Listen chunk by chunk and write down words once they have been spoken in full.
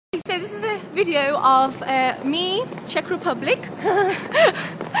So this is a video of me, Czech Republic, and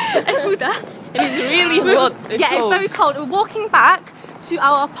Huda. And it's really hot. Yeah, it's very cold. We're walking back to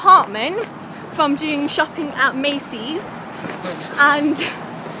our apartment from doing shopping at Macy's, and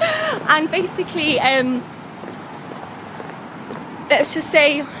basically, let's just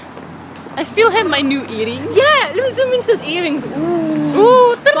say, I still have my new earrings. yeah, let me zoom into those earrings.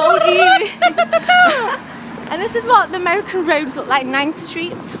 Ooh, Gold earrings. And this is what the American roads look like. 9th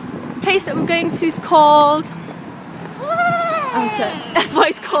Street. The place that we're going to is called. That's what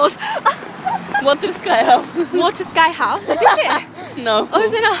it's called. Water Sky House. Water Sky House. Is this it? No. Oh,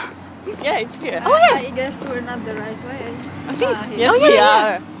 is it not? Yeah, it's here. Oh yeah. I guess we're not the right way. I think. Yes, oh, yeah, we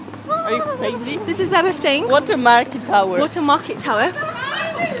yeah. are. Are you crazy? This is where we're staying. Water Market Tower. Water Market Tower.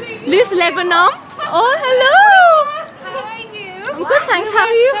 This Lebanon. Oh, hello. How are you? I'm good, thanks. How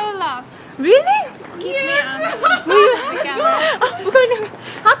are you? So lost. Really? Yes. Oh, we're going.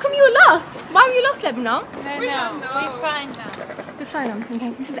 How come you were lost? Why were you lost, Lebanon? No, we're fine now. We're fine now. Okay,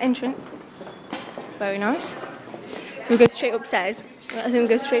 this is the entrance. Very nice. So we go straight upstairs. I think we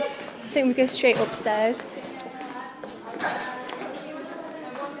go straight upstairs.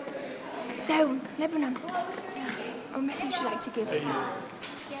 So, Lebanon, what message would you like to give?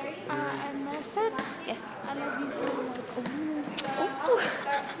 A message? Yes. I love you so much. Oh,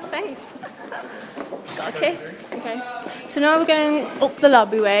 thanks. Got a kiss? Okay. So now we're going up the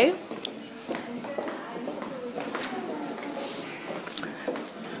lobby way.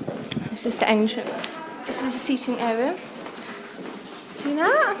 This is the entrance. This is the seating area. See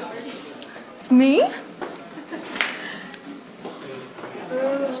that? It's me.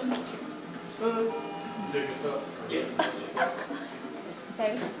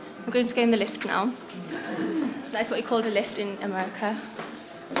 Okay. We're going to go in the lift now. That's what you called a lift in America.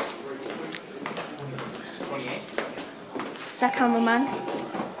 28. Is that cameraman?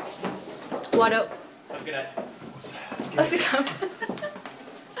 What up? Have a good night. What's the camera?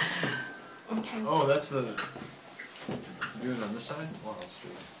 Okay. Oh, that's the viewing on this side? Wow, that's true.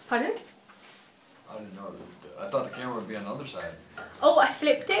 Pardon? I didn't know. I thought the camera would be on the other side. Oh, I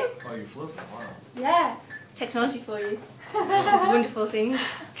flipped him? Oh, you flipped it? Wow. Yeah. Technology for you. Does wonderful things.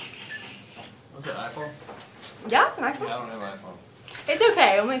 What's that, iPhone? Yeah, it's an iPhone. Yeah, I don't have an iPhone. It's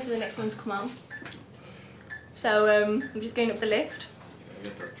okay, I'm waiting for the next one to come out. So, I'm just going up the lift I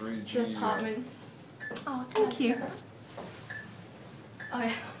get the 3G. to the apartment. Oh, thank you. Oh,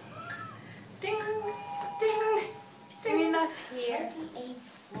 yeah. Ding, ding, ding. We're not here.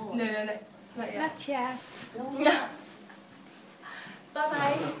 No, not yet. Not yet. No.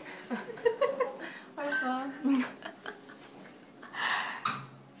 Bye-bye. Bye-bye.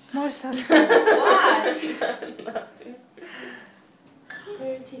 More suspense. What?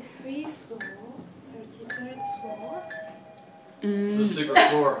 33 floor. 33rd floor. This is a secret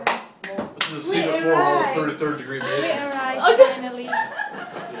floor. This is a secret floor of all the 33rd degree We Masons. arrived finally.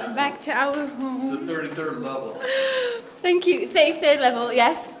 Back to our home. It's the 33rd level. Thank you. 33rd level,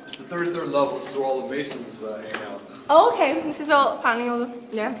 yes. It's the 33rd level. This is where all the Masons hang out. Oh, okay. This is well, apparently all the,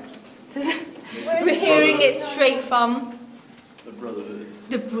 yeah. This is, Masons we're hearing it Brotherhood. straight from The Brotherhood.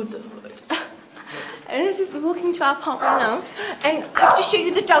 the Brotherhood. And this is, we're walking to our apartment now. And I have to show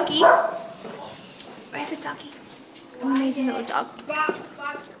you the doggy. Where's the doggy? An amazing little dog.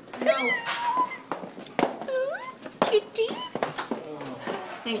 No. Cutie.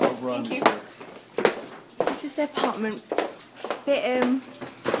 Thanks. Thank you. This is the apartment. Bit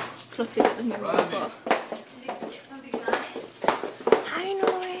cluttered at the moment. But... Hi,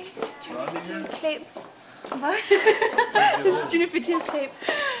 Norway. Just doing a video clip. What? Just doing a video clip.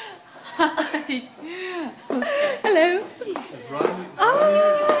 Hello.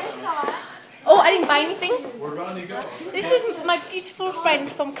 Oh, I didn't buy anything. Where'd Rodney go? This is my beautiful friend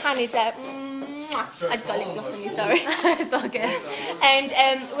from Canada. Mwah. I just got a lip gloss on you, sorry. It's all good. And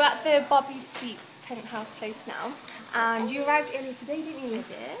we're at the Bobby's Sweet penthouse place now. And you arrived earlier today, didn't you? I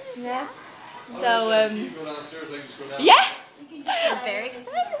did. Yeah. So, You go downstairs, I can just go down. yeah. I'm very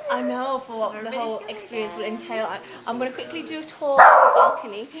excited. I know for what the whole experience will entail. I'm going to quickly do a tour of the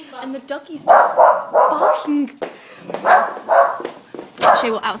balcony. And the doggy's just barking. I'll show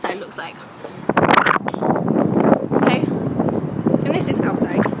you what outside looks like. Okay. And this is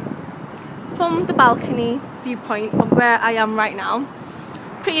outside. From the balcony viewpoint of where I am right now.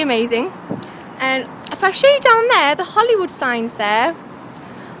 Pretty amazing. And if I show you down there, the Hollywood sign's there.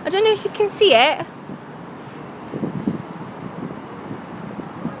 I don't know if you can see it.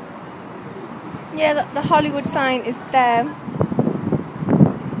 Yeah, the Hollywood sign is there.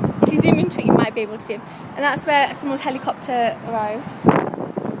 If you zoom into it, you might be able to see it. And that's where someone's helicopter arrives.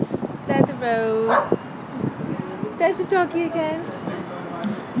 There the rose. There's the doggy again.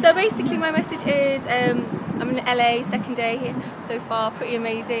 So basically my message is I'm in LA, second day here so far, pretty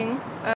amazing.